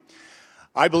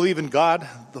I believe in God,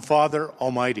 the Father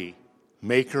Almighty,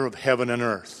 maker of heaven and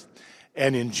earth,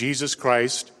 and in Jesus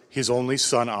Christ, his only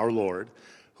Son, our Lord,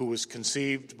 who was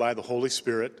conceived by the Holy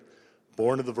Spirit,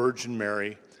 born of the Virgin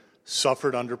Mary,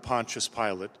 suffered under Pontius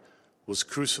Pilate, was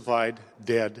crucified,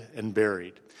 dead, and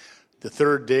buried. The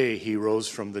third day he rose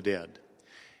from the dead.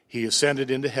 He ascended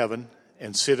into heaven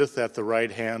and sitteth at the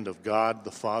right hand of God,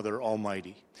 the Father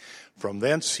Almighty. From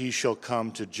thence he shall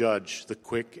come to judge the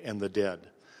quick and the dead.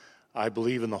 I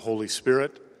believe in the Holy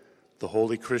Spirit, the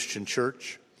holy Christian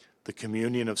church, the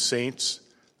communion of saints,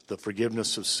 the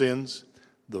forgiveness of sins,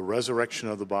 the resurrection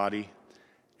of the body,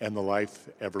 and the life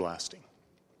everlasting.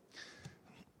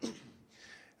 And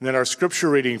then our scripture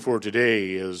reading for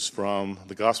today is from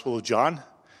the Gospel of John,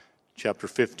 chapter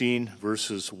 15,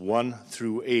 verses 1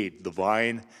 through 8, the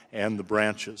vine and the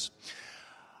branches.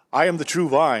 I am the true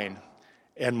vine,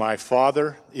 and my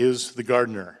Father is the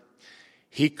gardener.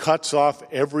 He cuts off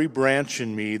every branch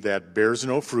in me that bears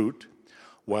no fruit,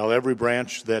 while every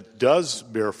branch that does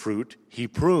bear fruit, he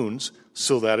prunes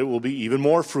so that it will be even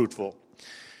more fruitful.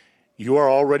 You are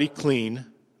already clean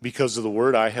because of the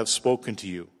word I have spoken to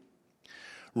you.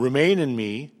 Remain in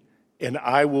me, and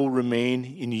I will remain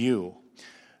in you.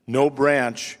 No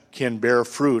branch can bear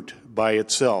fruit by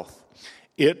itself.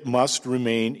 It must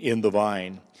remain in the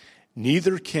vine.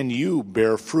 Neither can you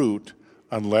bear fruit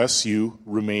unless you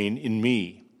remain in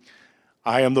me.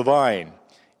 I am the vine,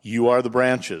 you are the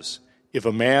branches. If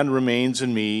a man remains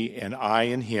in me and I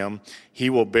in him, he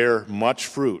will bear much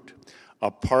fruit.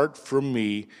 Apart from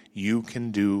me, you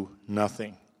can do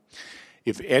nothing.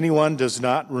 If anyone does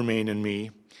not remain in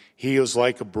me, he is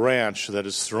like a branch that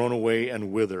is thrown away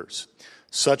and withers.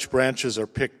 Such branches are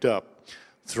picked up,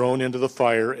 thrown into the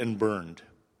fire, and burned.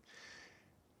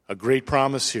 A great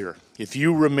promise here. If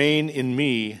you remain in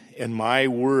me and my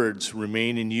words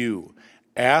remain in you,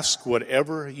 ask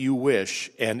whatever you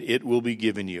wish and it will be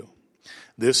given you.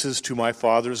 This is to my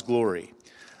Father's glory,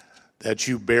 that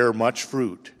you bear much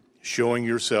fruit, showing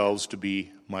yourselves to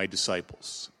be my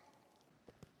disciples.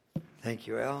 Thank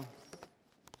you, Al.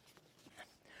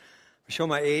 I show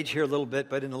my age here a little bit,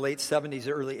 but in the late 70s,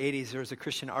 early 80s, there was a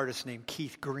Christian artist named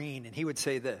Keith Green, and he would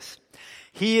say this: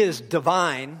 he is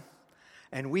divine,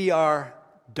 and we are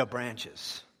the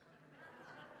branches.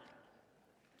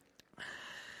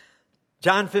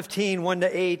 John 15,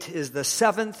 1-8 is the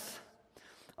seventh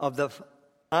of the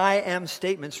I am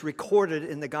statements recorded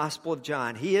in the Gospel of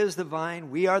John. He is the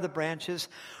vine, we are the branches.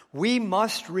 We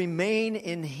must remain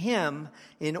in him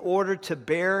in order to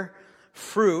bear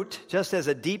fruit, just as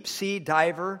a deep sea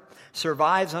diver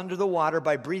survives under the water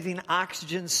by breathing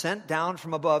oxygen sent down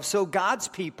from above. So God's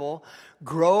people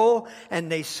grow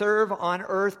and they serve on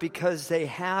earth because they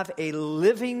have a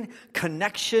living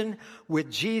connection with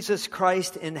Jesus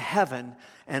Christ in heaven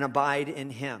and abide in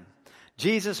him.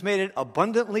 Jesus made it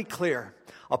abundantly clear,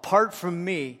 apart from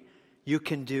me, you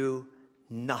can do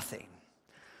nothing.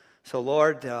 So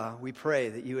Lord, we pray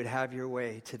that you would have your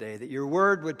way today, that your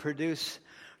word would produce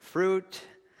fruit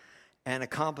and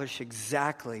accomplish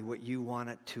exactly what you want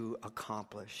it to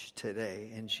accomplish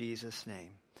today. In Jesus'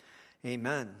 name,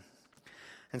 amen.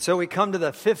 And so we come to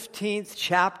the 15th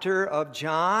chapter of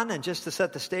John, and just to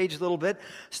set the stage a little bit,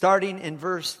 starting in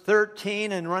verse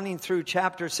 13 and running through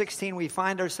chapter 16, we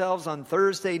find ourselves on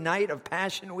Thursday night of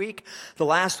Passion Week, the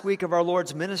last week of our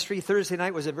Lord's ministry. Thursday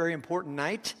night was a very important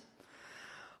night.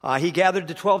 He gathered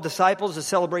the 12 disciples to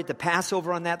celebrate the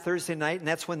Passover on that Thursday night, and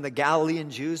that's when the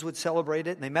Galilean Jews would celebrate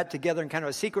it. And they met together in kind of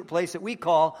a secret place that we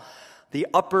call the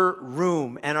upper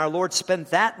room. And our Lord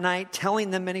spent that night telling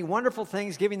them many wonderful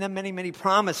things, giving them many, many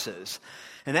promises.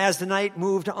 And as the night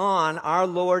moved on, our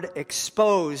Lord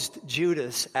exposed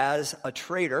Judas as a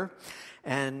traitor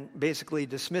and basically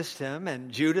dismissed him.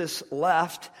 And Judas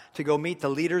left to go meet the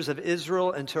leaders of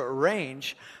Israel and to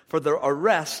arrange for the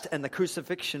arrest and the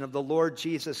crucifixion of the Lord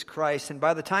Jesus Christ. And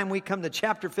by the time we come to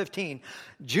chapter 15,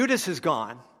 Judas is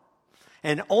gone,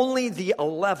 and only the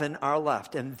 11 are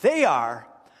left. And they are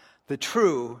the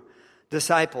true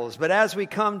disciples. But as we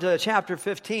come to chapter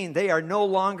 15, they are no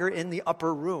longer in the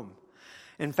upper room.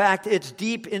 In fact, it's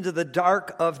deep into the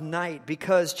dark of night,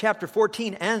 because chapter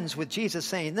 14 ends with Jesus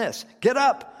saying this: "Get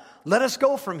up, let us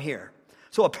go from here."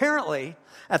 So apparently,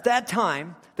 at that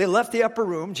time, they left the upper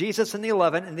room, Jesus and the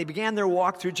 11, and they began their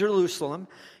walk through Jerusalem,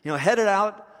 headed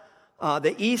out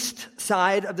the east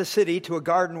side of the city to a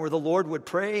garden where the Lord would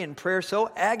pray, and prayer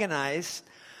so agonized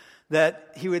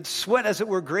that he would sweat, as it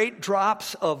were, great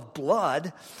drops of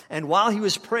blood. And while he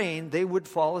was praying, they would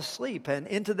fall asleep. And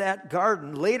into that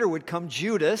garden later would come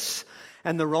Judas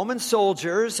and the Roman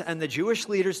soldiers and the Jewish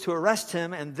leaders to arrest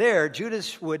him. And there,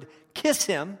 Judas would kiss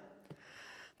him,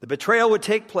 The betrayal would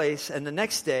take place, and the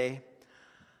next day,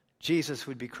 Jesus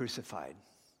would be crucified.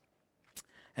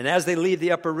 And as they leave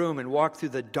the upper room and walk through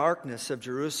the darkness of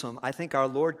Jerusalem, I think our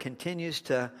Lord continues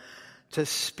to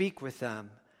speak with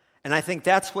them. And I think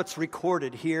that's what's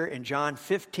recorded here in John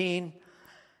 15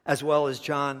 as well as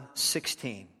John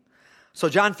 16. So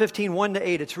John 15,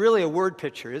 1-8, it's really a word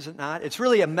picture, is it not? It's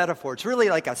really a metaphor. It's really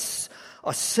like a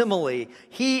simile.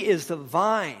 He is the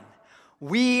vine.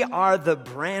 We are the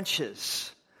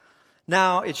branches.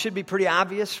 Now, it should be pretty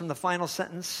obvious from the final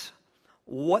sentence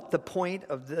what the point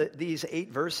of these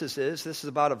 8 verses is. This is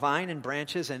about a vine and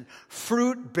branches and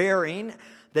fruit bearing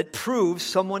that proves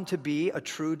someone to be a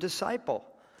true disciple.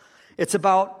 It's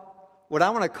about what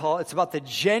I want to call, it's about the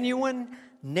genuine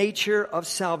nature of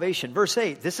salvation. Verse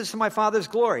 8, this is to my Father's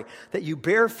glory, that you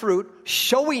bear fruit,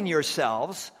 showing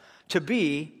yourselves to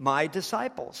be my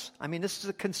disciples. I mean, this is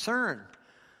a concern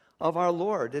of our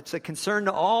Lord. It's a concern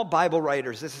to all Bible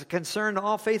writers. It's a concern to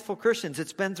all faithful Christians.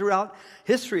 It's been throughout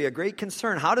history a great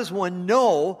concern. How does one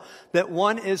know that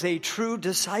one is a true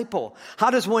disciple? How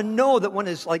does one know that one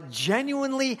is like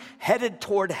genuinely headed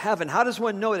toward heaven? How does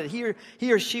one know that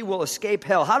he or she will escape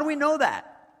hell? How do we know that?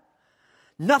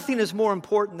 Nothing is more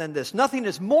important than this. Nothing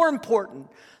is more important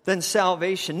than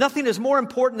salvation. Nothing is more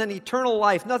important than eternal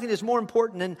life. Nothing is more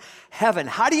important than heaven.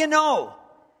 How do you know?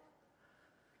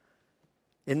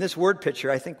 In this word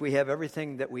picture, I think we have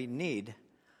everything that we need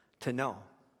to know.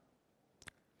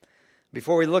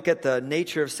 Before we look at the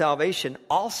nature of salvation,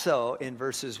 also in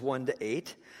verses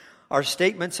 1-8, are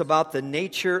statements about the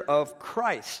nature of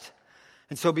Christ.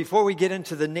 And so before we get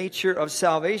into the nature of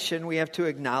salvation, we have to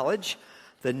acknowledge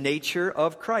the nature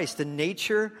of Christ. The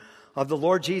nature of the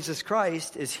Lord Jesus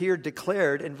Christ is here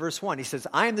declared in verse 1. He says,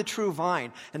 I am the true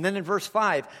vine. And then in verse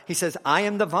 5, he says, I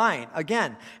am the vine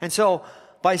again. And so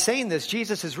by saying this,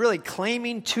 Jesus is really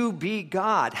claiming to be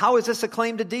God. How is this a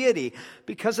claim to deity?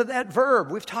 Because of that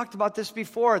verb. We've talked about this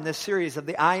before in this series of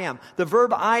the I am. The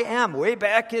verb I am, way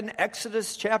back in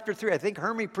Exodus chapter 3. I think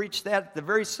Hermie preached that at the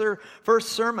very first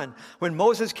sermon when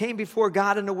Moses came before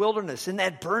God in the wilderness in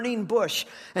that burning bush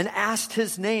and asked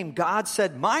his name. God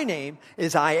said, my name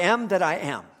is I am that I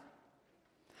am.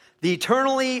 The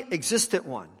eternally existent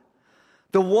one.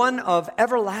 The one of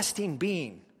everlasting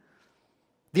being.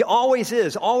 The always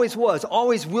is, always was,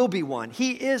 always will be one.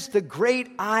 He is the great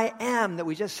I am that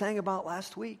we just sang about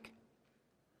last week.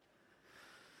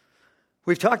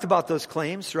 We've talked about those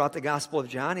claims throughout the Gospel of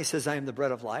John. He says, I am the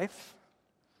bread of life.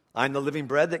 I'm the living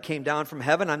bread that came down from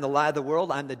heaven. I'm the light of the world.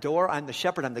 I'm the door. I'm the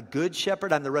shepherd. I'm the good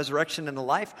shepherd. I'm the resurrection and the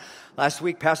life. Last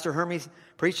week, Pastor Hermie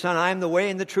preached on I am the way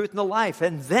and the truth and the life.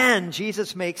 And then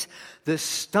Jesus makes this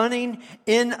stunning,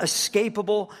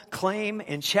 inescapable claim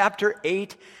in chapter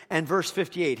 8 and verse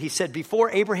 58. He said,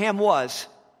 before Abraham was,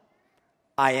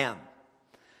 I am.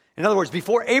 In other words,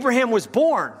 before Abraham was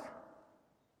born,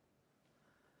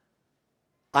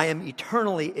 I am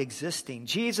eternally existing.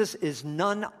 Jesus is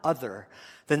none other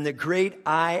than the great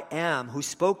I am who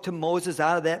spoke to Moses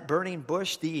out of that burning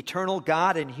bush, the eternal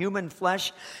God in human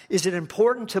flesh. Is it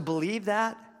important to believe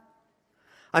that?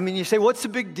 I mean, you say, what's the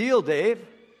big deal, Dave?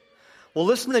 Well,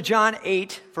 listen to John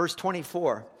 8, verse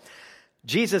 24.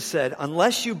 Jesus said,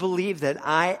 unless you believe that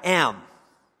I am,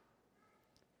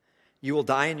 you will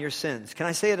die in your sins. Can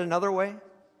I say it another way?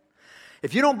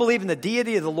 If you don't believe in the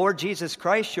deity of the Lord Jesus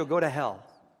Christ, you'll go to hell.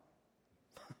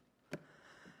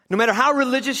 No matter how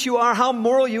religious you are, how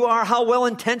moral you are, how well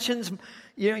intentions,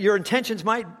 your intentions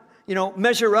might,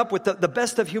 measure up with the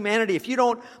best of humanity. If you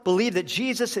don't believe that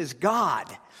Jesus is God,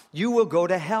 you will go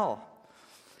to hell.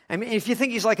 I mean, if you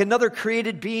think he's like another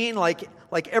created being, like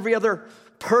every other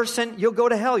person, you'll go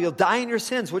to hell. You'll die in your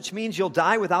sins, which means you'll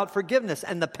die without forgiveness.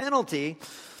 And the penalty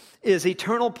is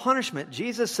eternal punishment.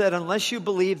 Jesus said, unless you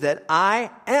believe that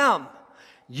I am,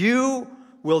 you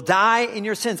will die in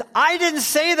your sins. I didn't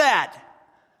say that.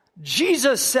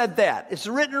 Jesus said that. It's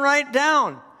written right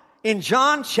down in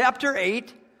John chapter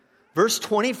 8, verse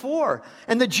 24.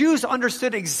 And the Jews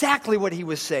understood exactly what he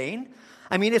was saying.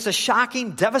 I mean, it's a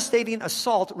shocking, devastating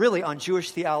assault, really, on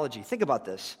Jewish theology. Think about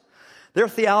this. Their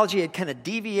theology had kind of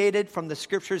deviated from the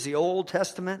scriptures, the Old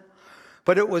Testament,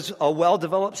 but it was a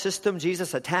well-developed system.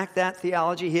 Jesus attacked that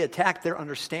theology. He attacked their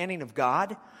understanding of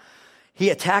God. He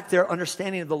attacked their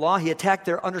understanding of the law. He attacked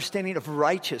their understanding of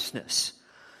righteousness.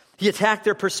 He attacked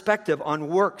their perspective on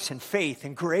works and faith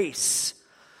and grace.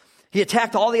 He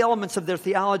attacked all the elements of their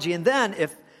theology. And then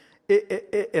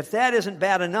if that isn't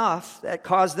bad enough, that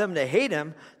caused them to hate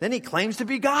him, then he claims to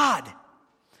be God,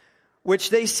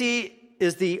 which they see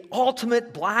is the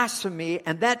ultimate blasphemy,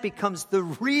 and that becomes the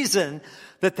reason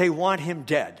that they want him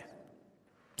dead.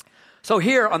 So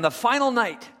here on the final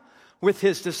night with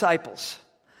his disciples,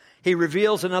 he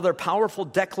reveals another powerful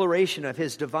declaration of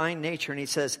his divine nature, and he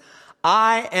says,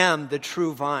 I am the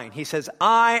true vine. He says,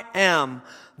 I am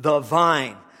the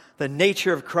vine, the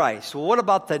nature of Christ. Well, what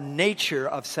about the nature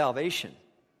of salvation?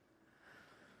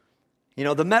 You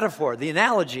know, the metaphor, the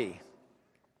analogy,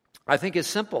 I think is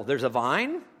simple. There's a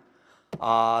vine.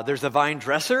 There's a vine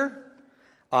dresser.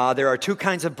 There are two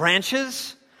kinds of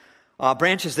branches.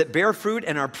 Branches that bear fruit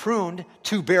and are pruned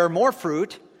to bear more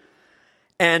fruit.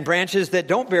 And branches that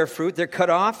don't bear fruit, they're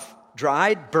cut off,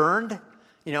 dried, burned.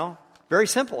 You know, very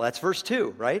simple. That's verse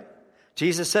 2, right?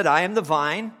 Jesus said, I am the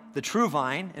vine, the true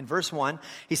vine, in verse 1.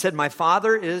 He said, my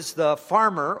Father is the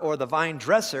farmer or the vine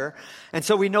dresser. And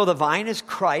so we know the vine is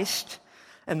Christ.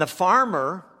 And the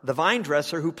farmer, the vine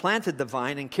dresser who planted the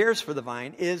vine and cares for the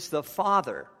vine, is the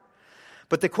Father.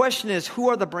 But the question is, who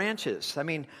are the branches? I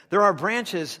mean, there are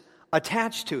branches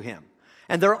attached to him.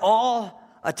 And they're all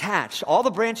attached. All the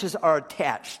branches are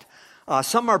attached.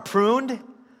 Some are pruned,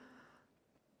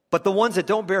 but the ones that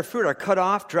don't bear fruit are cut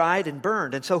off, dried, and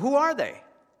burned. And so who are they?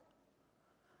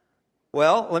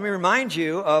 Well, let me remind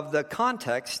you of the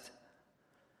context.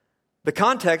 The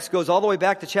context goes all the way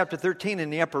back to chapter 13 in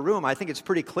the upper room. I think it's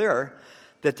pretty clear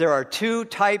that there are two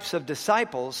types of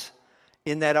disciples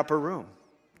in that upper room.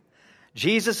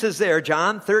 Jesus is there,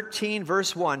 John 13,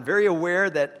 verse 1, very aware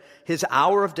that his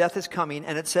hour of death is coming,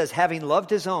 and it says, having loved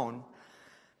his own,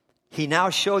 he now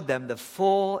showed them the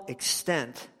full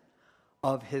extent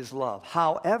of his love.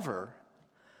 However,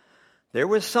 there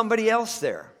was somebody else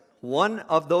there. One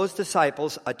of those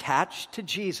disciples attached to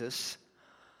Jesus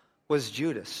was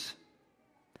Judas.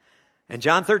 In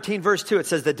John 13, verse 2, it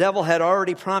says, the devil had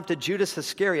already prompted Judas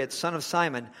Iscariot, son of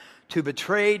Simon, to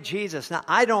betray Jesus. Now,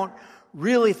 I don't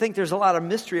really think there's a lot of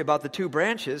mystery about the two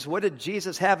branches. What did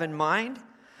Jesus have in mind?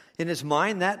 In his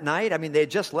mind that night? I mean, they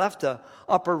had just left the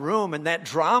upper room, and that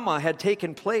drama had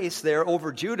taken place there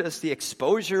over Judas, the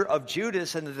exposure of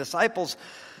Judas and the disciples.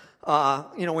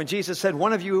 When Jesus said,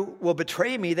 one of you will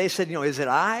betray me, they said, is it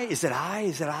I? Is it I?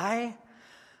 Is it I?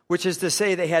 Which is to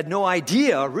say they had no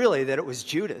idea, really, that it was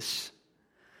Judas.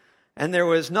 And there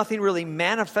was nothing really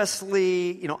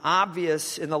manifestly,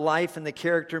 obvious in the life and the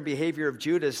character and behavior of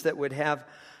Judas that would have,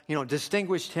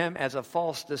 distinguished him as a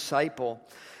false disciple.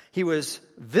 He was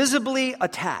visibly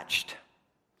attached.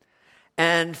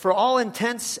 And for all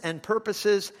intents and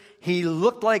purposes, he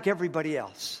looked like everybody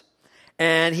else.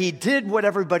 And he did what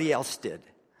everybody else did.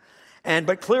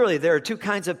 But clearly there are two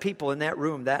kinds of people in that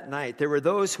room that night. There were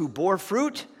those who bore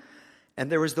fruit, and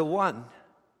there was the one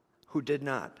who did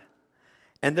not.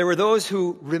 And there were those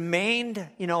who remained,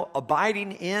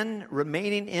 remaining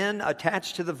in,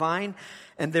 attached to the vine.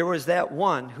 And there was that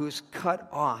one who's cut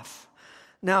off.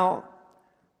 Now,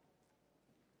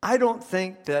 I don't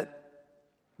think that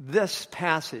this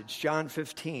passage, John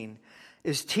 15,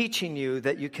 is teaching you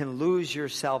that you can lose your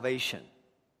salvation.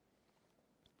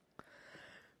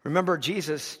 Remember,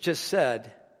 Jesus just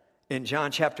said in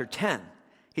John chapter 10,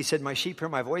 he said, my sheep hear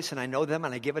my voice, and I know them,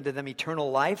 and I give unto them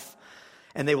eternal life,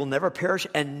 and they will never perish,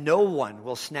 and no one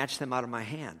will snatch them out of my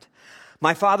hand.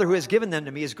 My Father who has given them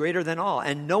to me is greater than all,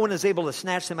 and no one is able to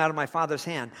snatch them out of my Father's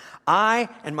hand. I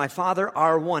and my Father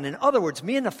are one. In other words,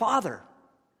 me and the Father,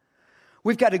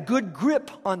 we've got a good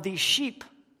grip on these sheep.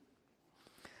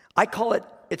 I call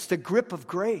it's the grip of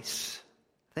grace.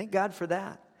 Thank God for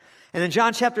that. And in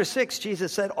John chapter 6,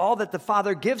 Jesus said, all that the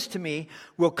Father gives to me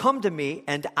will come to me,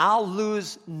 and I'll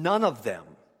lose none of them.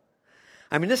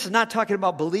 I mean, this is not talking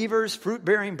about believers,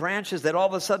 fruit-bearing branches that all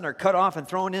of a sudden are cut off and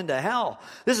thrown into hell.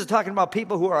 This is talking about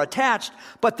people who are attached,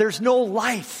 but there's no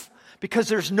life because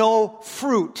there's no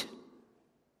fruit.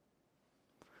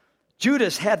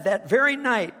 Judas had that very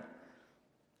night,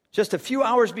 just a few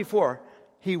hours before,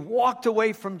 he walked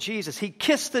away from Jesus. He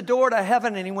kissed the door to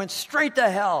heaven and he went straight to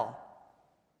hell.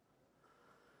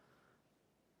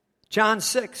 John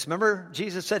 6, remember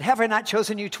Jesus said, have I not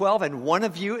chosen you 12 and one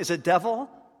of you is a devil?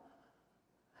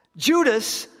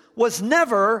 Judas was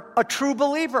never a true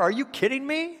believer. Are you kidding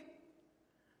me?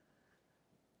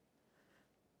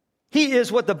 He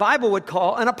is what the Bible would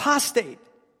call an apostate.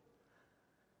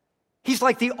 He's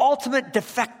like the ultimate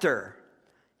defector.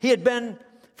 He had been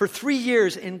for 3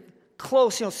 years in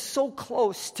close, so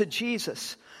close to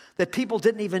Jesus that people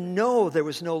didn't even know there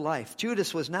was no life.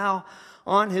 Judas was now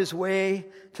on his way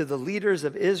to the leaders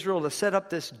of Israel to set up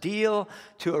this deal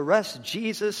to arrest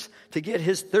Jesus, to get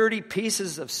his 30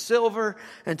 pieces of silver,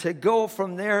 and to go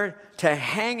from there to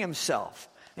hang himself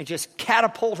and just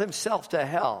catapult himself to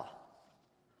hell.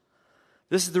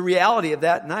 This is the reality of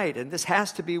that night, and this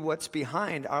has to be what's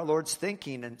behind our Lord's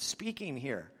thinking and speaking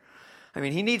here. I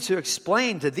mean, he needs to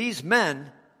explain to these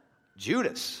men,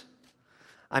 Judas,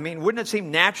 I mean, wouldn't it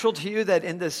seem natural to you that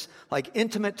in this like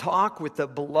intimate talk with the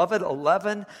beloved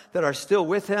 11 that are still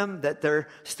with him, that they're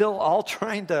still all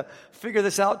trying to figure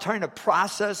this out, trying to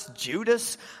process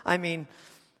Judas? I mean,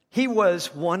 he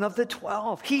was one of the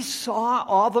 12. He saw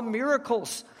all the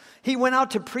miracles. He went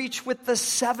out to preach with the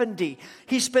 70.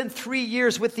 He spent 3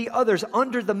 years with the others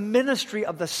under the ministry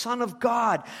of the Son of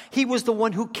God. He was the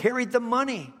one who carried the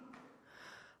money.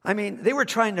 I mean, they were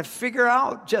trying to figure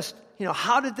out just,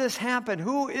 how did this happen?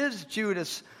 Who is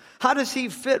Judas? How does he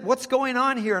fit? What's going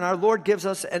on here? And our Lord gives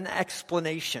us an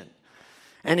explanation.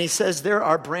 And he says there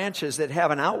are branches that have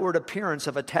an outward appearance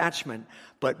of attachment,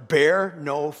 but bear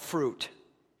no fruit.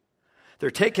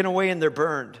 They're taken away and they're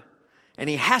burned. And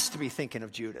he has to be thinking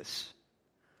of Judas.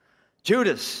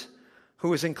 Judas,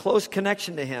 who is in close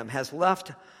connection to him, has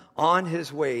left on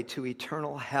his way to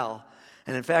eternal hell.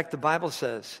 And in fact, the Bible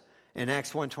says in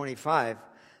Acts 1:25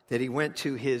 that he went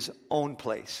to his own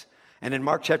place. And in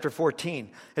Mark chapter 14,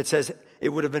 it says it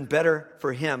would have been better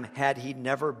for him had he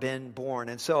never been born.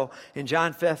 And so in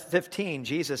John 15,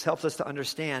 Jesus helps us to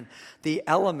understand the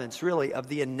elements really of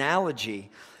the analogy.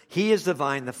 He is the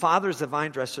vine, the Father is the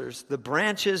vine dressers. The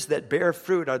branches that bear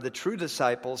fruit are the true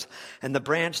disciples, and the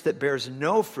branch that bears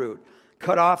no fruit,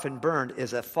 cut off and burned,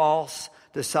 is a false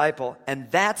disciple. And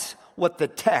that's what the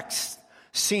text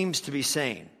seems to be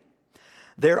saying.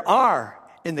 There are,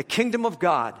 in the kingdom of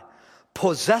God,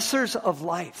 possessors of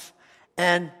life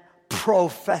and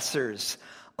professors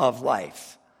of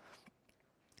life.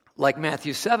 Like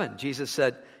Matthew 7, Jesus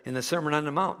said in the Sermon on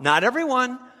the Mount, not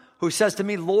everyone who says to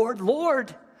me, Lord,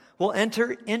 Lord, will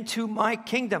enter into my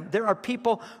kingdom. There are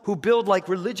people who build like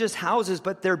religious houses,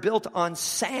 but they're built on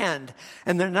sand,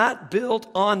 and they're not built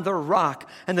on the rock.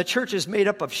 And the church is made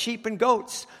up of sheep and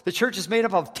goats. The church is made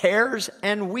up of tares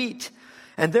and wheat.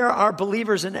 And there are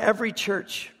believers in every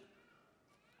church.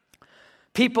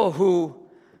 People who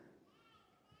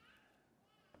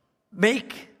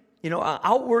make, an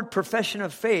outward profession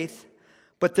of faith,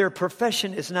 but their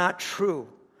profession is not true.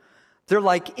 They're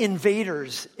like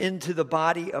invaders into the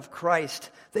body of Christ.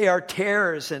 They are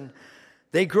tares and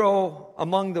they grow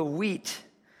among the wheat.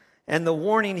 And the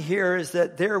warning here is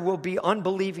that there will be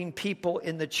unbelieving people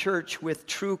in the church with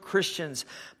true Christians,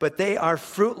 but they are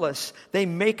fruitless. They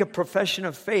make a profession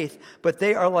of faith, but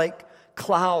they are like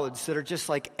clouds that are just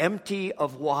like empty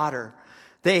of water.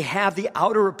 They have the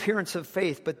outer appearance of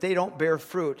faith, but they don't bear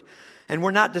fruit. And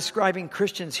we're not describing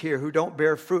Christians here who don't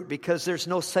bear fruit, because there's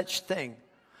no such thing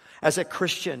as a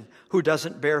Christian who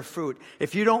doesn't bear fruit.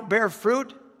 If you don't bear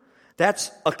fruit, that's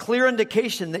a clear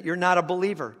indication that you're not a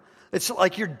believer. It's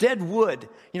like you're dead wood,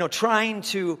 trying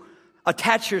to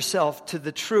attach yourself to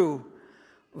the true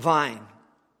vine.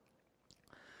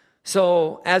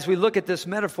 So as we look at this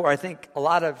metaphor, I think a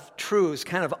lot of truths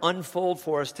kind of unfold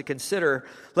for us to consider.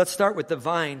 Let's start with the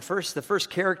vine. First, the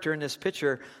first character in this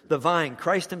picture, the vine,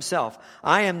 Christ himself.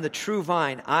 I am the true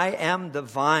vine. I am the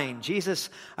vine.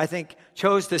 Jesus, I think,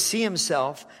 chose to see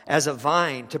himself as a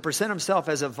vine, to present himself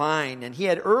as a vine. And he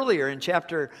had earlier in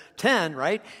chapter 10,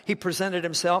 right, he presented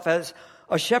himself as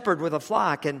a shepherd with a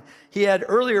flock. And he had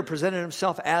earlier presented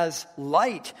himself as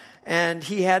light. And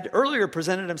he had earlier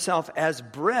presented himself as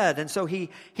bread. And so he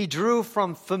drew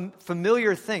from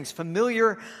familiar things,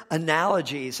 familiar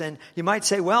analogies. And you might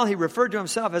say, well, he referred to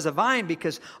himself as a vine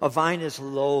because a vine is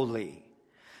lowly.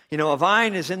 A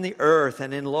vine is in the earth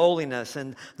and in lowliness.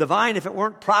 And the vine, if it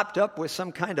weren't propped up with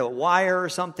some kind of wire or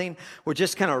something, would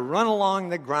just kind of run along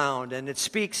the ground. And it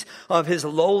speaks of his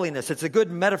lowliness. It's a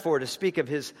good metaphor to speak of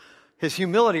his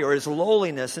humility or his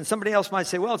lowliness. And somebody else might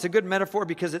say, well, it's a good metaphor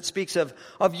because it speaks of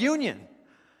union.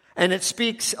 And it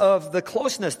speaks of the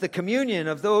closeness, the communion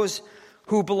of those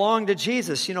who belong to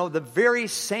Jesus. The very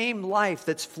same life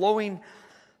that's flowing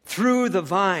through the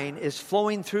vine is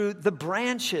flowing through the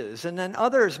branches. And then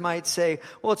others might say,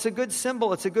 well, it's a good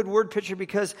symbol, it's a good word picture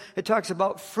because it talks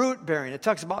about fruit bearing. It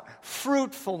talks about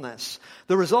fruitfulness.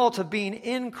 The result of being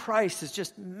in Christ is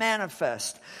just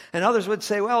manifest. And others would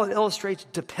say, well, it illustrates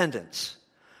dependence.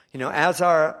 As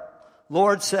our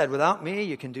Lord said, without me,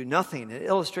 you can do nothing. It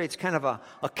illustrates kind of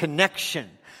a connection.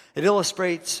 It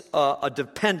illustrates a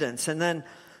dependence. And then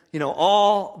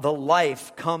all the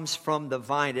life comes from the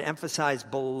vine. It emphasizes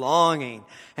belonging.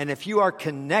 And if you are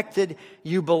connected,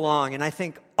 you belong. And I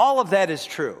think all of that is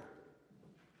true.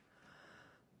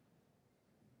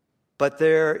 But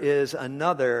there is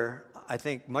another, I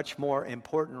think, much more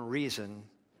important reason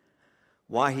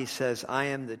why he says, I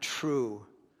am the true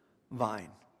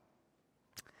vine.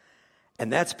 And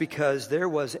that's because there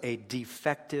was a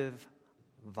defective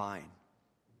vine.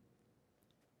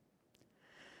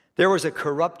 There was a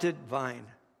corrupted vine.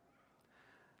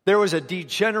 There was a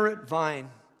degenerate vine.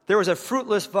 There was a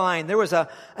fruitless vine. There was an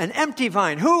empty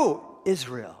vine. Who?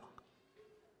 Israel.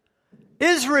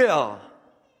 Israel.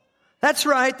 That's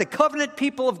right, the covenant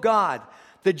people of God,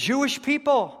 the Jewish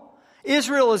people.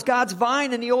 Israel is God's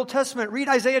vine in the Old Testament. Read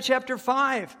Isaiah chapter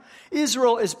 5.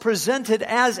 Israel is presented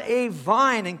as a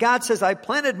vine. And God says, I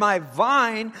planted my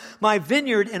vine, my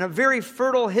vineyard, in a very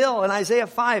fertile hill. In Isaiah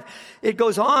 5, it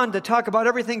goes on to talk about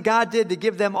everything God did to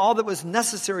give them all that was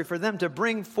necessary for them to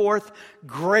bring forth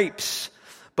grapes.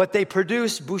 But they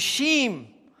produced bushim.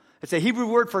 It's a Hebrew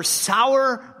word for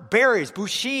sour berries.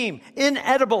 Bushim,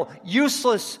 inedible,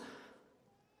 useless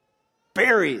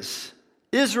berries.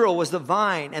 Israel was the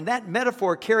vine, and that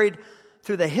metaphor carried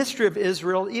through the history of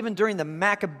Israel, even during the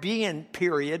Maccabean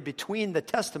period between the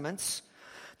Testaments.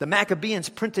 The Maccabeans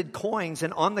printed coins,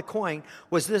 and on the coin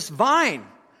was this vine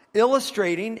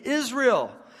illustrating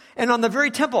Israel. And on the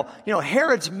very temple,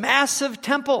 Herod's massive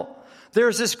temple,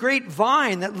 there's this great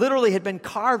vine that literally had been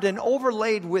carved and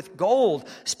overlaid with gold,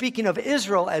 speaking of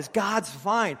Israel as God's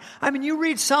vine. I mean, you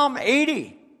read Psalm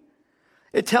 80.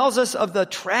 It tells us of the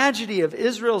tragedy of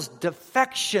Israel's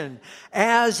defection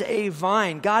as a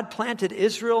vine. God planted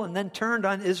Israel and then turned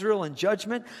on Israel in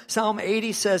judgment. Psalm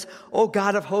 80 says, O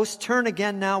God of hosts, turn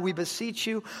again now, we beseech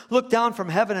you. Look down from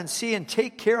heaven and see and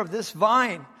take care of this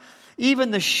vine.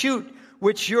 Even the shoot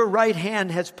which your right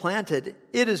hand has planted,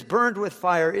 it is burned with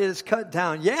fire, it is cut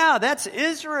down. Yeah, that's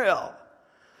Israel.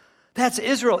 That's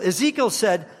Israel. Ezekiel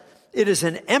said, it is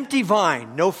an empty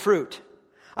vine, no fruit.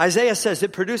 Isaiah says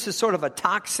it produces sort of a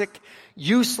toxic,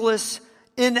 useless,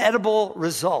 inedible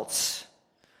results.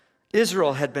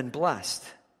 Israel had been blessed.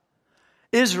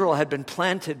 Israel had been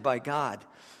planted by God.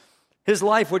 His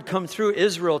life would come through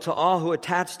Israel to all who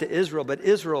attached to Israel, but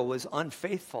Israel was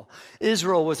unfaithful.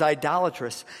 Israel was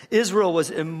idolatrous. Israel was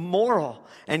immoral,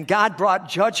 and God brought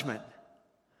judgment.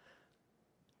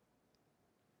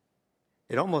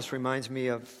 It almost reminds me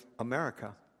of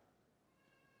America.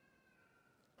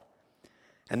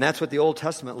 And that's what the Old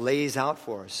Testament lays out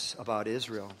for us about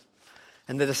Israel.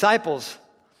 And the disciples,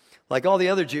 like all the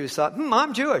other Jews, thought,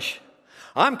 I'm Jewish.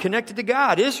 I'm connected to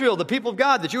God. Israel, the people of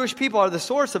God, the Jewish people are the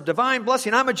source of divine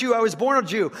blessing. I'm a Jew. I was born a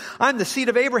Jew. I'm the seed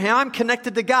of Abraham. I'm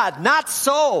connected to God. Not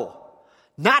so.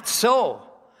 Not so.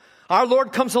 Our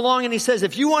Lord comes along and he says,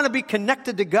 if you want to be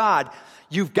connected to God,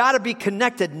 you've got to be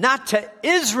connected not to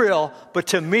Israel, but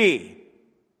to me.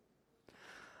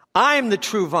 I'm the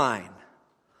true vine.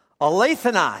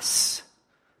 Alethanos.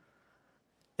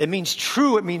 It means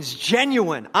true. It means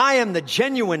genuine. I am the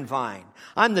genuine vine.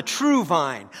 I'm the true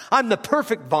vine. I'm the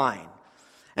perfect vine.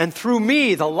 And through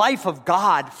me, the life of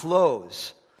God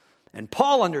flows. And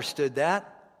Paul understood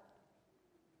that.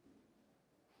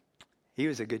 He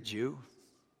was a good Jew.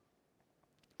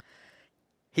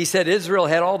 He said Israel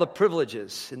had all the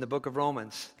privileges in the book of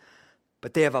Romans,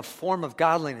 but they have a form of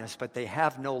godliness, but they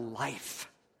have no life.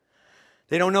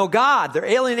 They don't know God. They're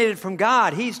alienated from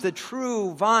God. He's the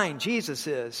true vine. Jesus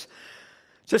is.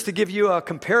 Just to give you a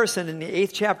comparison, in the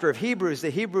 8th chapter of Hebrews, the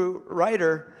Hebrew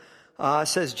writer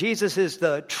says Jesus is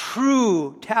the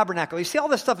true tabernacle. You see all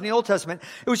this stuff in the Old Testament,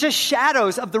 it was just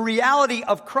shadows of the reality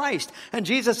of Christ. And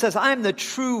Jesus says, I'm the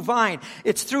true vine.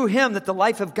 It's through him that the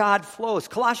life of God flows.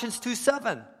 Colossians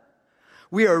 2:7.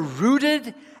 We are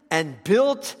rooted and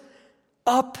built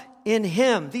up in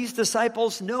him. These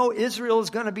disciples know Israel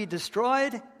is going to be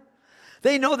destroyed.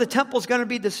 They know the temple is going to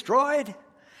be destroyed.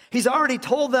 He's already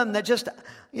told them that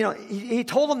he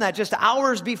told them that just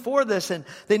hours before this, and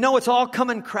they know it's all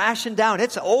coming crashing down.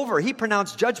 It's over. He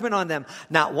pronounced judgment on them,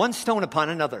 not one stone upon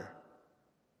another.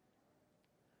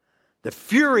 The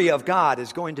fury of God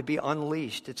is going to be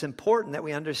unleashed. It's important that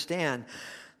we understand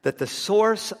that the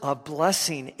source of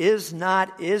blessing is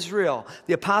not Israel.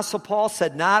 The Apostle Paul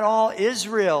said, not all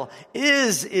Israel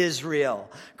is Israel.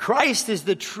 Christ is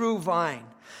the true vine.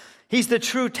 He's the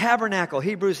true tabernacle,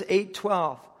 Hebrews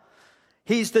 8:12.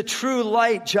 He's the true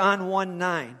light, John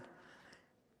 1:9.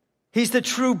 He's the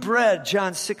true bread,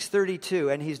 John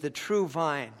 6:32. And he's the true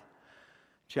vine,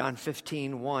 John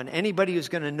 15:1. Anybody who's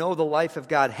going to know the life of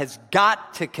God has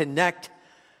got to connect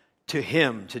to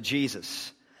him, to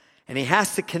Jesus. And he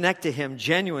has to connect to him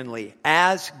genuinely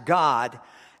as God,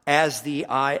 as the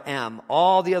I am.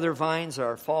 All the other vines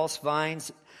are false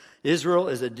vines. Israel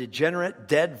is a degenerate,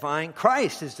 dead vine.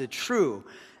 Christ is the true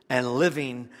and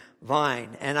living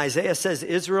vine. And Isaiah says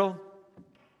Israel,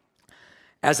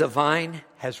 as a vine,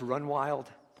 has run wild.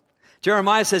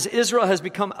 Jeremiah says Israel has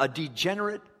become a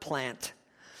degenerate plant,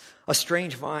 a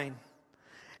strange vine.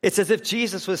 It's as if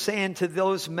Jesus was saying to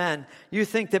those men, you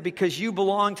think that because you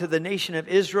belong to the nation of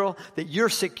Israel, that you're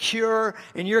secure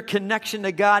in your connection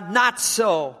to God? Not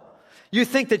so. You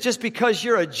think that just because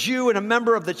you're a Jew and a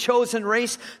member of the chosen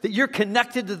race, that you're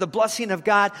connected to the blessing of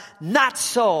God. Not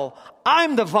so.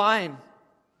 I'm the vine.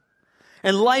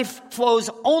 And life flows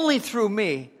only through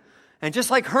me. And just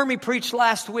like Hermie preached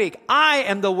last week, I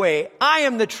am the way, I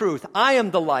am the truth, I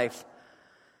am the life.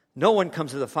 No one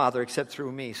comes to the Father except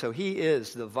through me. So he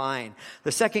is the vine.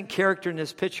 The second character in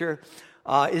this picture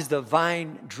is the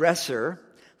vine dresser.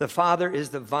 The Father is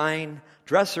the vine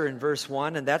dresser in verse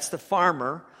 1, and that's the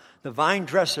farmer. The vine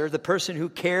dresser, the person who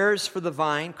cares for the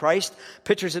vine. Christ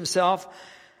pictures himself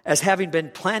as having been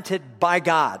planted by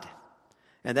God.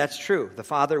 And that's true. The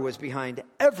Father was behind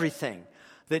everything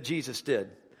that Jesus did.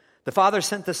 The Father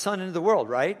sent the Son into the world,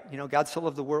 right? You know, God so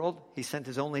loved the world, he sent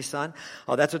his only Son.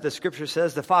 Oh, that's what the Scripture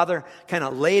says. The Father kind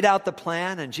of laid out the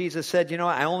plan, and Jesus said, you know,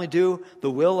 I only do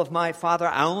the will of my Father.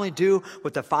 I only do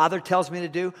what the Father tells me to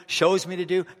do, shows me to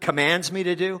do, commands me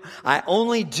to do. I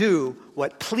only do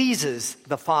what pleases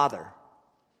the Father.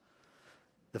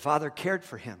 The Father cared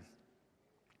for him.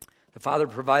 The Father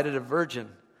provided a virgin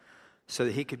so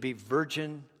that he could be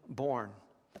virgin born.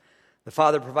 The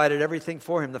Father provided everything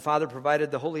for him. The Father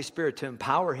provided the Holy Spirit to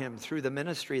empower him through the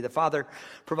ministry. The Father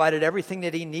provided everything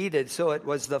that he needed. So it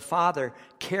was the Father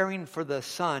caring for the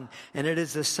Son. And it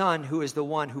is the Son who is the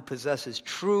one who possesses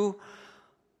true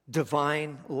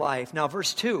divine life. Now,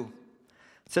 verse 2,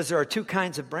 it says there are two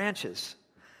kinds of branches.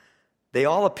 They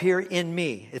all appear in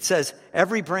me. It says,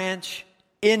 every branch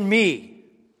in me.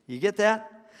 You get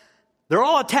that? They're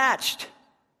all attached.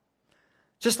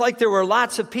 Just like there were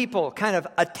lots of people kind of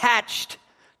attached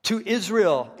to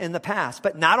Israel in the past.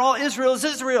 But not all Israel is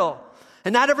Israel.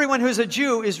 And not everyone who's a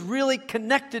Jew is really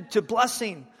connected to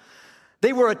blessing.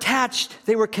 They were attached.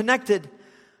 They were connected.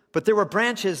 But there were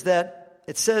branches that,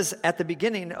 it says at the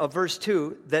beginning of verse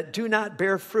 2, that do not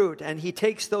bear fruit. And he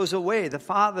takes those away. The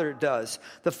Father does.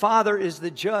 The Father is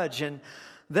the judge. And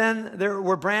then there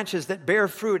were branches that bear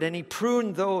fruit, and he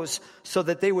pruned those so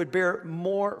that they would bear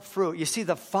more fruit. You see,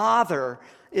 the Father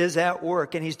is at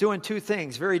work, and he's doing two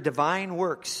things, very divine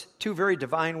works, two very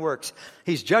divine works.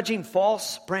 He's judging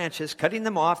false branches, cutting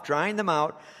them off, drying them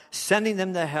out, sending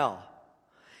them to hell.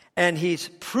 And he's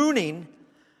pruning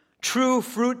true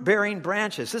fruit-bearing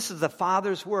branches. This is the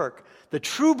Father's work. The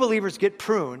true believers get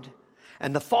pruned,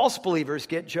 and the false believers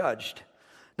get judged.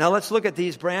 Now let's look at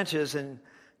these branches and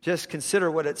just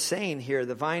consider what it's saying here.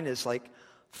 The vine is like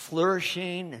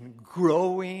flourishing and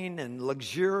growing and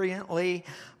luxuriantly,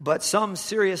 but some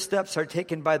serious steps are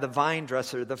taken by the vine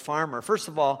dresser, the farmer. First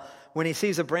of all, when he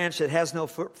sees a branch that has no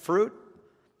fruit,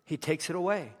 he takes it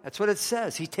away. That's what it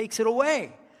says. He takes it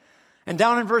away. And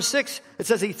down in verse 6, it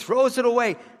says he throws it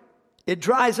away. It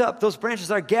dries up. Those branches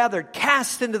are gathered,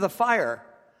 cast into the fire,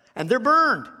 and they're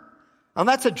burned. Now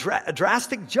that's a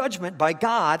drastic judgment by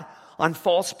God on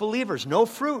false believers. No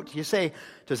fruit. You say,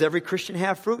 does every Christian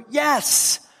have fruit?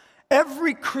 Yes.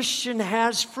 Every Christian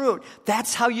has fruit.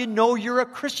 That's how you know you're a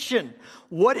Christian.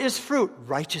 What is fruit?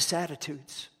 Righteous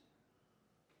attitudes.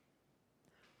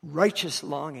 Righteous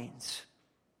longings.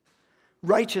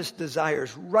 Righteous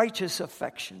desires. Righteous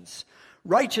affections.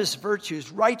 Righteous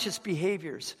virtues. Righteous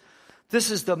behaviors.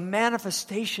 This is the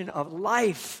manifestation of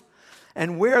life.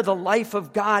 And where the life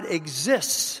of God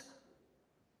exists,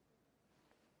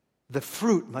 the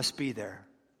fruit must be there.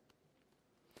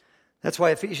 That's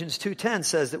why Ephesians 2:10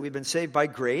 says that we've been saved by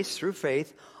grace through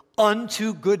faith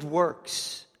unto good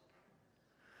works,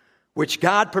 which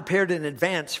God prepared in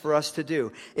advance for us to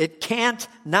do. It can't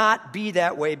not be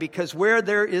that way, because where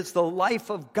there is the life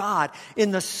of God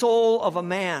in the soul of a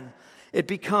man, it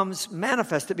becomes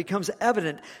manifest, it becomes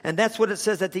evident. And that's what it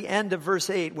says at the end of verse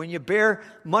 8. When you bear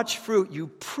much fruit, you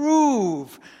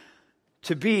prove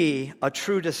to be a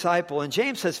true disciple. And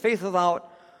James says faith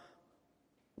without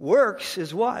works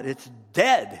is what? It's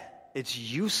dead. It's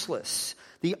useless.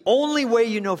 The only way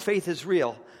you know faith is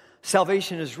real,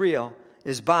 salvation is real,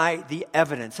 is by the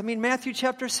evidence. I mean, Matthew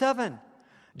chapter 7.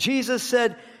 Jesus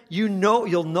said,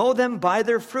 you'll know them by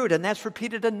their fruit. And that's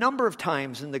repeated a number of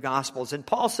times in the Gospels. And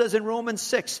Paul says in Romans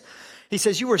 6, he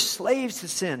says, you were slaves to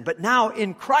sin, but now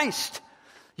in Christ,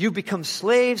 you become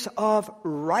slaves of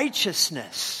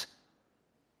righteousness.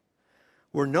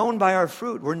 We're known by our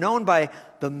fruit. We're known by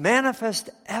the manifest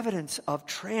evidence of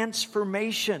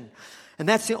transformation. And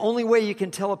that's the only way you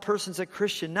can tell a person's a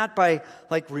Christian, not by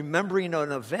like remembering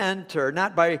an event, or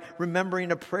not by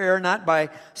remembering a prayer, not by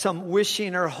some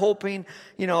wishing or hoping.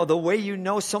 You know, the way you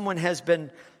know someone has been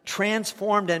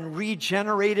transformed and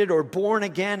regenerated or born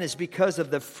again is because of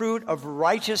the fruit of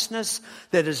righteousness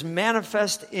that is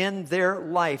manifest in their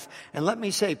life. And let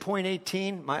me say, point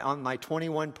 18, on my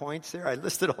 21 points there, I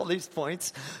listed all these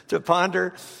points to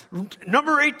ponder.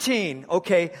 Number 18,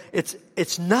 okay,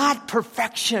 it's not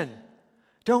perfection.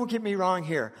 Don't get me wrong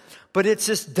here. But it's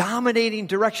this dominating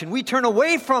direction. We turn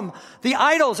away from the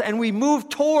idols and we move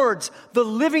towards the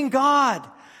living God.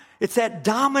 It's that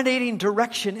dominating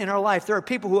direction in our life. There are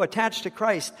people who attach to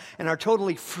Christ and are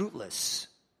totally fruitless.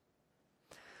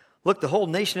 Look, the whole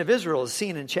nation of Israel is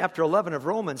seen in chapter 11 of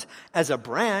Romans as a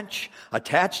branch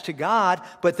attached to God,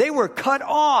 but they were cut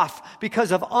off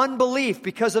because of unbelief,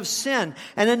 because of sin.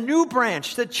 And a new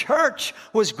branch, the church,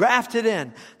 was grafted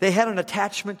in. They had an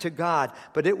attachment to God,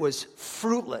 but it was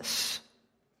fruitless.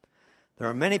 There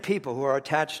are many people who are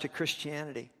attached to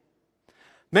Christianity.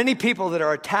 Many people that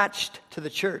are attached to the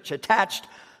church, attached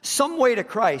some way to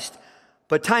Christ,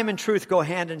 but time and truth go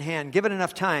hand in hand. Give it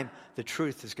enough time, the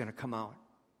truth is going to come out.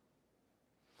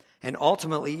 And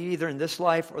ultimately, either in this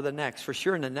life or the next, for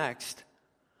sure in the next,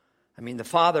 the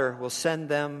Father will send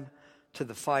them to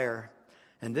the fire.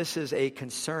 And this is a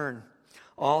concern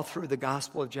all through the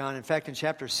Gospel of John. In fact, in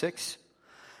chapter 6,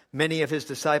 many of his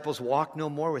disciples walked no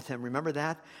more with him. Remember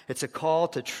that? It's a call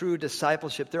to true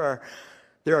discipleship. There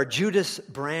are Judas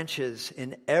branches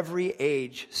in every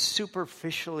age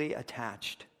superficially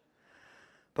attached.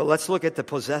 But let's look at the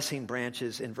possessing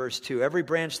branches in verse 2. Every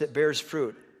branch that bears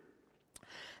fruit,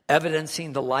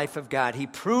 evidencing the life of God, he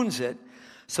prunes it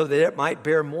so that it might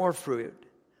bear more fruit.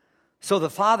 So the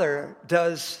Father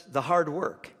does the hard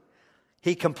work.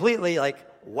 He completely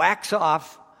whacks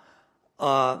off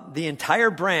the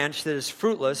entire branch that is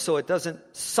fruitless so it doesn't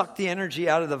suck the energy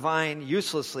out of the vine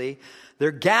uselessly.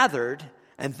 They're gathered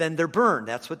and then they're burned.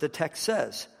 That's what the text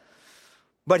says.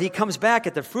 But he comes back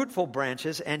at the fruitful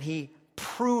branches and he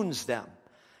prunes them.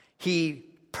 He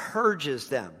purges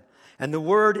them. And the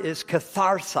word is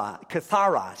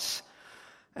katharos.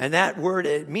 And that word,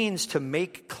 it means to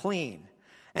make clean.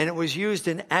 And it was used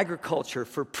in agriculture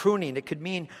for pruning. It could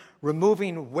mean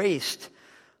removing waste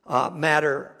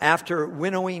matter after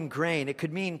winnowing grain. It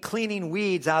could mean cleaning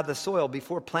weeds out of the soil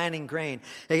before planting grain.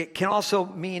 It can also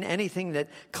mean anything that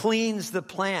cleans the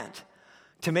plant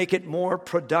to make it more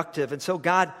productive. And so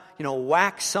God,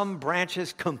 whacks some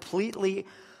branches completely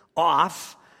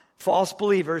off, false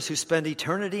believers who spend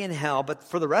eternity in hell. But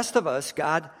for the rest of us,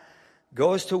 God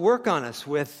goes to work on us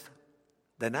with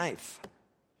the knife.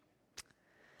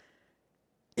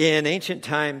 In ancient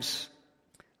times,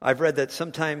 I've read that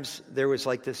sometimes there was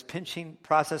this pinching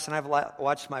process, and I've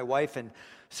watched my wife and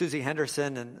Susie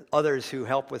Henderson and others who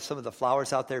help with some of the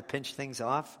flowers out there pinch things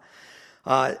off.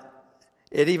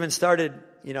 It even started,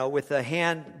 with the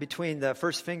hand between the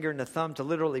first finger and the thumb to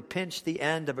literally pinch the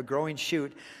end of a growing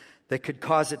shoot that could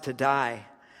cause it to die.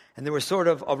 And there was sort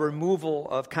of a removal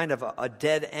of kind of a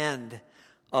dead end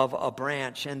of a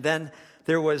branch. And then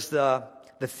there was the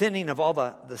thinning of all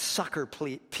the sucker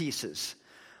pieces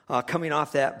coming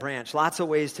off that branch. Lots of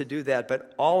ways to do that,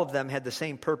 but all of them had the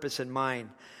same purpose in mind.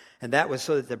 And that was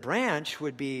so that the branch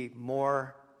would be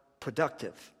more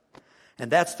productive.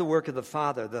 And that's the work of the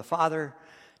Father. The Father,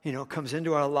 comes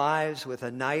into our lives with a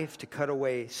knife to cut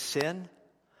away sin.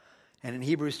 And in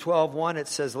Hebrews 12:1, it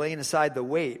says, laying aside the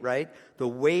weight, right? The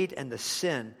weight and the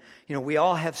sin. We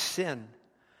all have sin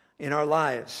in our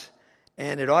lives,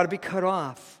 and it ought to be cut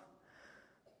off.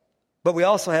 But we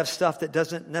also have stuff that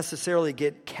doesn't necessarily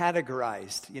get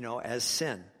categorized, as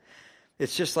sin.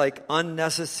 It's just like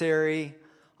unnecessary,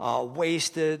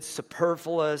 wasted,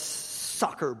 superfluous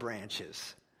sucker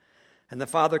branches. And the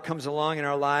Father comes along in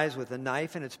our lives with a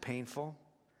knife, and it's painful.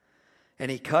 And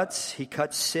He cuts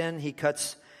sin, He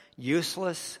cuts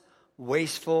useless,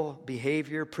 wasteful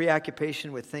behavior,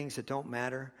 preoccupation with things that don't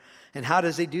matter. And how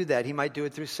does He do that? He might do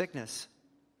it through sickness.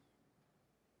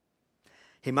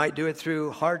 He might do it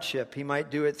through hardship. He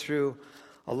might do it through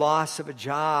a loss of a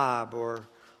job, or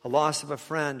a loss of a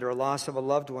friend, or a loss of a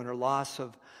loved one, or loss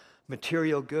of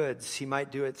material goods. He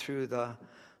might do it through the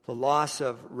loss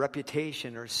of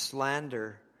reputation or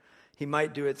slander. He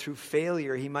might do it through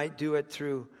failure. He might do it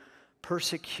through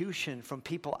persecution from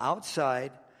people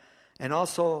outside and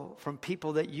also from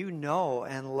people that you know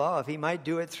and love. He might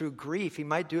do it through grief. He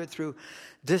might do it through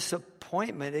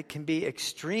disappointment. It can be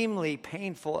extremely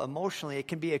painful emotionally. It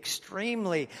can be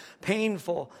extremely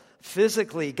painful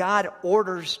physically. God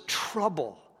orders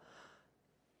trouble.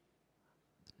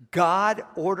 God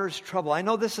orders trouble. I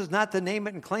know this is not the name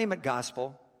it and claim it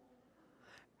gospel.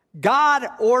 God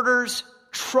orders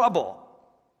trouble.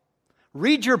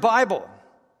 Read your Bible.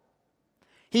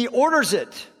 He orders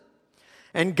it.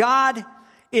 And God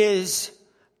is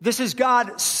This is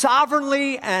God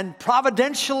sovereignly and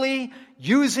providentially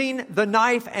using the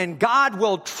knife, and God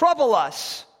will trouble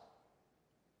us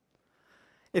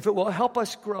if it will help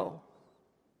us grow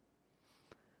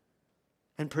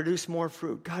and produce more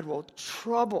fruit. God will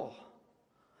trouble.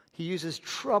 He uses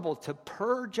trouble to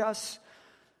purge us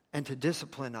and to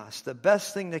discipline us. The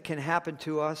best thing that can happen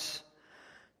to us,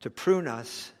 to prune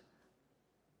us,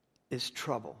 is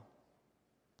trouble.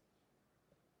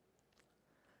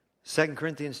 2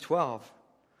 Corinthians 12.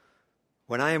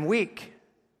 When I am weak,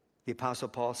 the Apostle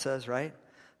Paul says, right?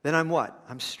 Then I'm what?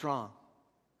 I'm strong.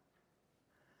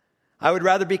 I would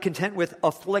rather be content with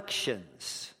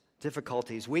afflictions,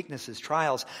 difficulties, weaknesses,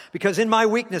 trials, because in my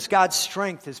weakness, God's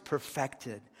strength is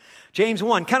perfected. James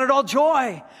 1, count it all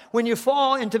joy when you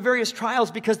fall into various trials,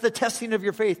 because the testing of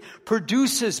your faith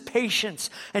produces patience,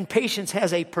 and patience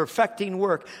has a perfecting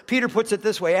work. Peter puts it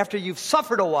this way: after you've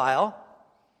suffered a while,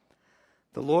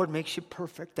 the Lord makes you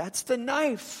perfect. That's the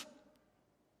knife.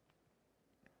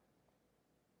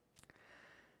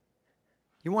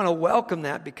 You want to welcome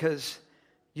that because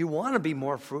you want to be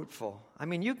more fruitful. I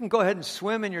mean, you can go ahead and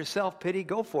swim in your self-pity.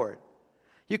 Go for it.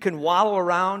 You can wallow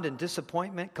around in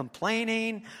disappointment,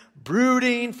 complaining,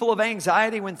 brooding, full of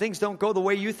anxiety when things don't go the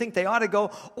way you think they ought to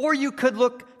go. Or you could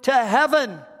look to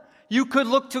heaven. You could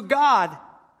look to God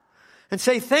and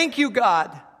say, thank you,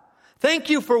 God. Thank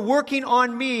you for working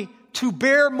on me to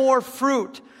bear more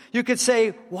fruit. You could say,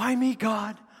 why me,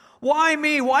 God? Why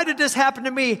me? Why did this happen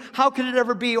to me? How could it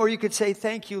ever be? Or you could say,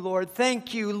 thank you, Lord.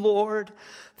 Thank you, Lord.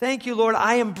 Thank you, Lord.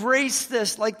 I embrace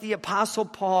this like the Apostle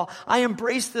Paul. I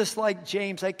embrace this like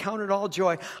James. I count it all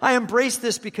joy. I embrace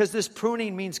this because this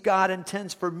pruning means God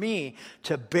intends for me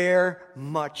to bear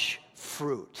much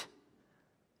fruit.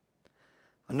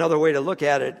 Another way to look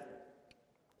at it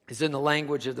is in the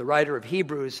language of the writer of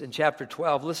Hebrews in chapter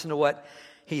 12. Listen to what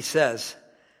he says.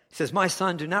 He says, my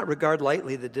son, do not regard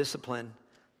lightly the discipline,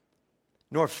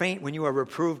 nor faint when you are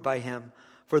reproved by him.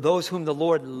 For those whom the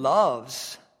Lord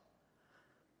loves,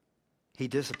 he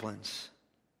disciplines.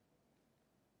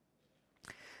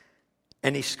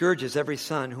 And he scourges every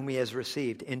son whom he has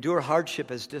received. Endure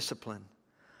hardship as discipline.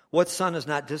 What son is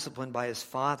not disciplined by his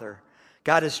father?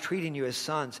 God is treating you as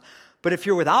sons. But if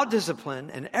you're without discipline,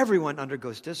 and everyone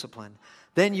undergoes discipline,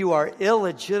 then you are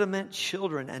illegitimate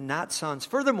children and not sons.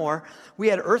 Furthermore, we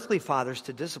had earthly fathers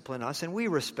to discipline us, and we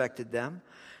respected them.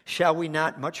 Shall we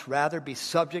not much rather be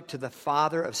subject to the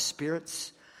Father of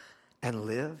spirits and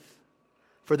live?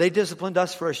 For they disciplined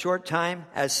us for a short time,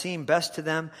 as seemed best to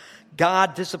them.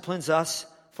 God disciplines us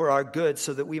for our good,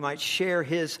 so that we might share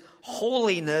his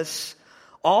holiness.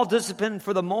 All discipline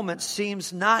for the moment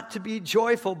seems not to be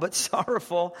joyful, but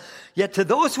sorrowful. Yet to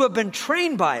those who have been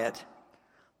trained by it,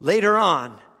 later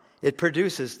on, it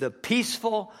produces the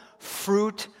peaceful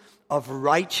fruit of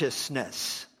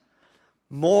righteousness.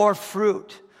 More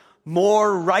fruit,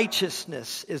 more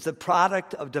righteousness is the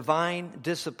product of divine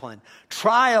discipline.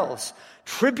 Trials,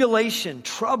 tribulation,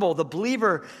 trouble. The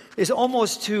believer is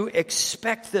almost to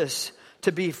expect this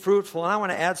to be fruitful. And I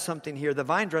want to add something here. The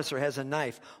vine dresser has a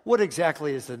knife. What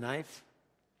exactly is the knife?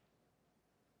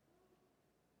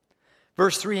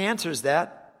 Verse 3 answers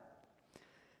that.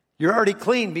 You're already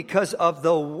clean because of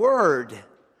the word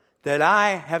that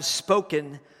I have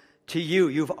spoken to you.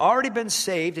 You've already been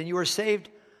saved, and you were saved,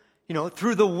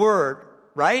 through the word,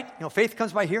 right? Faith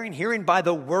comes by hearing, hearing by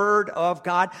the word of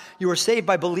God. You were saved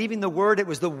by believing the word. It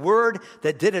was the word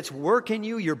that did its work in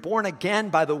you. You're born again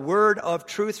by the word of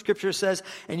truth, Scripture says,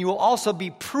 and you will also be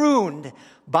pruned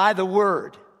by the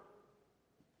word.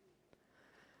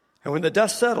 And when the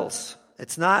dust settles,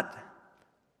 it's not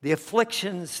the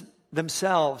afflictions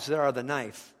themselves that are the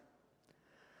knife.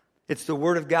 It's the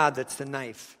word of God that's the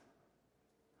knife.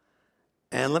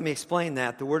 And let me explain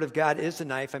that. The word of God is the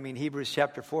knife. Hebrews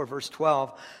chapter 4, verse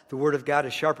 12. The word of God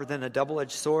is sharper than a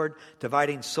double-edged sword,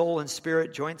 dividing soul and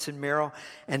spirit, joints and marrow,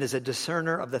 and is a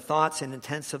discerner of the thoughts and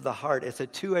intents of the heart. It's a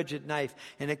two-edged knife,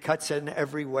 and it cuts in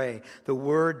every way. The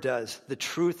word does, the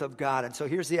truth of God. And so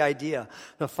here's the idea.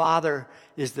 The Father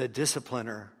is the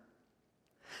discipliner.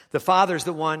 The Father is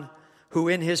the one who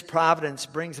in his providence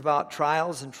brings about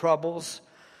trials and troubles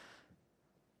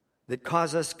that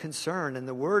cause us concern. And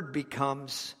the word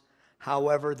becomes,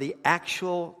 however, the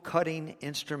actual cutting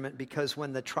instrument, because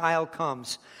when the trial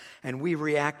comes and we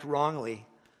react wrongly,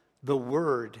 the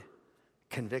word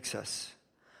convicts us.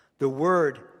 The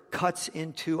word cuts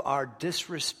into our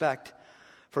disrespect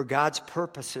for God's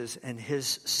purposes and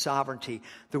his sovereignty.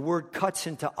 The word cuts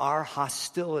into our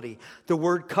hostility. The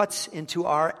word cuts into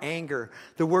our anger.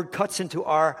 The word cuts into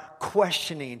our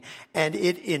questioning, and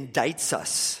it indicts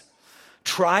us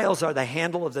Trials are the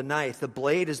handle of the knife. The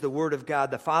blade is the word of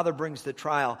God. The Father brings the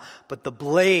trial, but the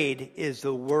blade is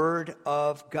the word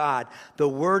of God. The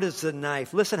word is the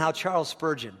knife. Listen how Charles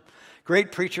Spurgeon,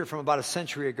 great preacher from about a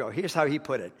century ago, here's how he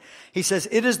put it. He says,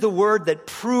 "It is the word that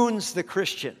prunes the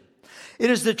Christian.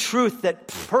 It is the truth that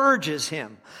purges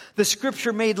him. The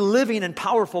scripture made living and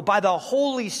powerful by the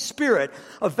Holy Spirit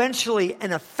eventually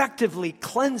and effectively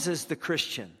cleanses the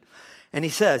Christian." And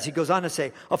he goes on to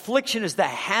say, affliction is the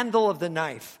handle of the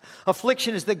knife.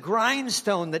 Affliction is the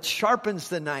grindstone that sharpens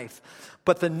the knife.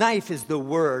 But the knife is the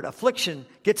word. Affliction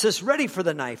gets us ready for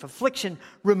the knife. Affliction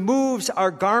removes our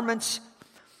garments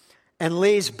and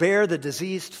lays bare the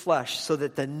diseased flesh so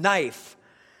that the knife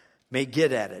may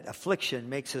get at it. Affliction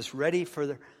makes us ready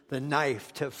for the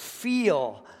knife to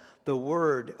feel the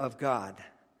word of God.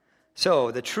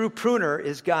 So the true pruner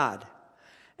is God.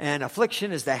 And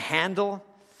affliction is the handle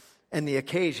and the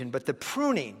occasion. But the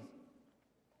pruning,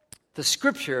 the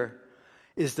scripture,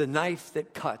 is the knife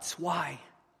that cuts. Why?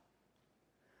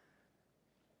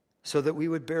 So that we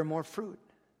would bear more fruit.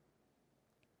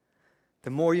 The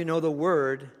more you know the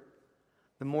word,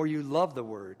 the more you love the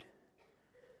word.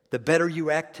 The better you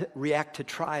react to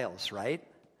trials, right?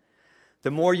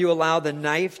 The more you allow the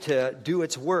knife to do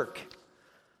its work.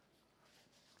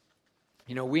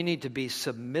 You know, we need to be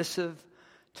submissive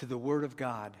to the word of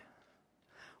God.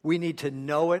 We need to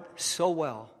know it so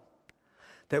well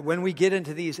that when we get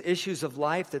into these issues of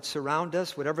life that surround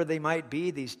us, whatever they might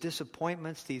be, these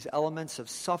disappointments, these elements of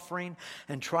suffering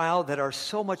and trial that are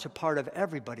so much a part of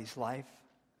everybody's life,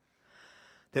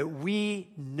 that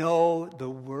we know the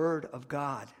word of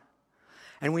God.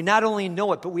 And we not only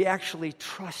know it, but we actually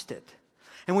trust it.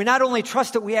 And we not only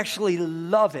trust it, we actually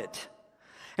love it.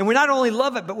 And we not only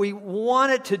love it, but we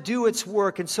want it to do its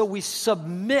work. And so we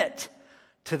submit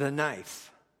to the knife.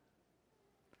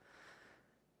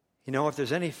 You know, if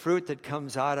there's any fruit that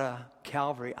comes out of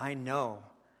Calvary, I know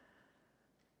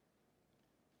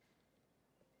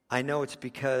it's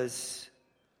because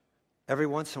every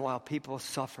once in a while people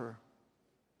suffer.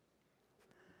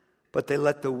 But they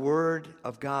let the word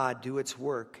of God do its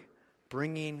work,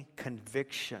 bringing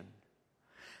conviction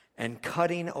and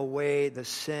cutting away the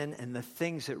sin and the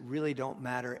things that really don't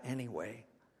matter anyway.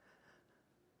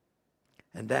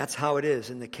 And that's how it is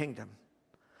in the kingdom.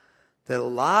 That a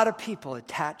lot of people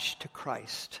attached to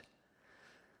Christ,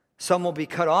 some will be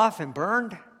cut off and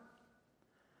burned.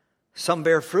 Some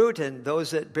bear fruit, and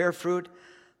those that bear fruit,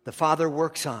 the Father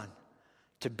works on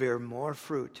to bear more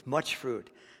fruit, much fruit.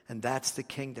 And that's the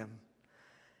kingdom.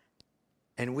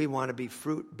 And we want to be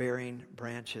fruit-bearing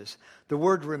branches. The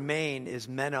word remain is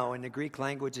meno. In the Greek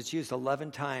language, it's used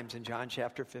 11 times in John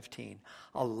chapter 15.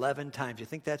 11 times. You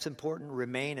think that's important?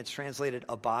 Remain, it's translated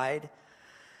abide.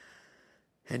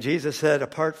 And Jesus said,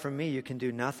 apart from me, you can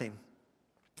do nothing.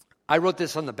 I wrote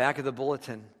this on the back of the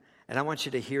bulletin, and I want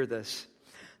you to hear this.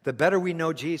 The better we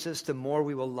know Jesus, the more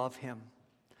we will love him.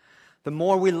 The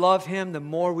more we love him, the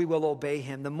more we will obey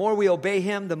him. The more we obey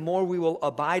him, the more we will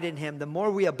abide in him. The more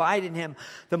we abide in him,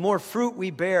 the more fruit we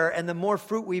bear. And the more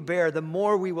fruit we bear, the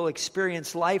more we will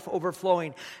experience life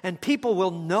overflowing. And people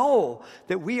will know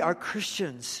that we are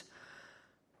Christians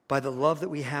by the love that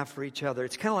we have for each other.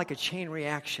 It's kind of like a chain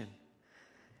reaction.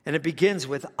 And it begins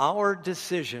with our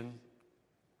decision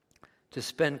to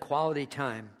spend quality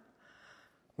time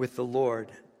with the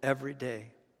Lord every day.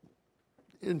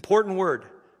 Important word.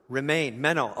 Remain,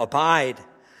 meno, abide.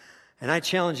 And I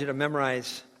challenge you to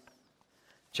memorize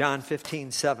John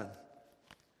 15:7.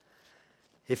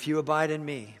 If you abide in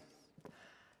me,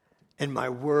 and my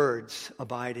words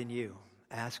abide in you,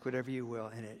 ask whatever you will,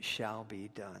 and it shall be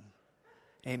done.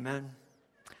 Amen.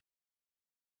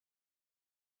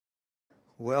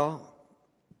 Well,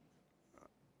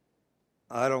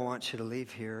 I don't want you to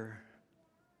leave here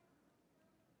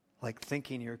like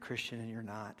thinking you're a Christian and you're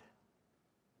not.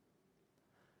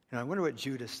 You know, I wonder what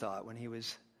Judas thought when he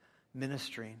was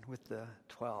ministering with the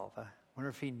 12. I wonder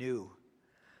if he knew.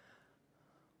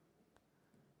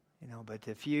 You know, but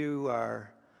if you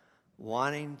are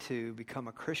wanting to become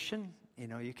a Christian, you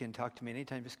know, you can talk to me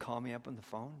anytime. Just call me up on the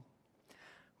phone.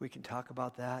 We can talk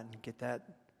about that and get that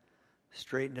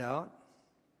straightened out.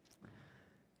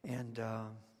 And,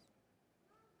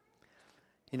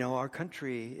 you know, our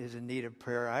country is in need of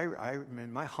prayer.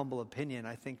 In my humble opinion,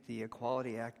 I think the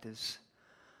Equality Act is...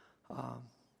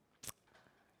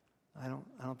 I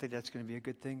don't think that's going to be a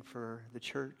good thing for the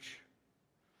church.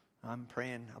 I'm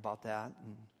praying about that,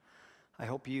 and I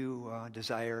hope you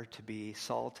desire to be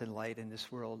salt and light in this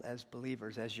world as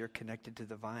believers, as you're connected to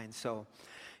the vine. So,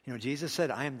 you know, Jesus said,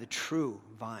 I am the true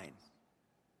vine.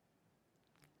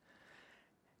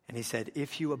 And he said,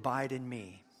 if you abide in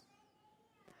me,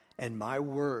 and my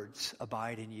words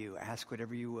abide in you. Ask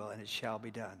whatever you will, and it shall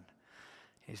be done.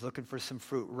 He's looking for some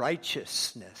fruit.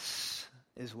 Righteousness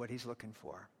is what he's looking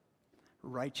for.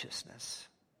 Righteousness.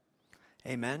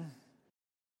 Amen.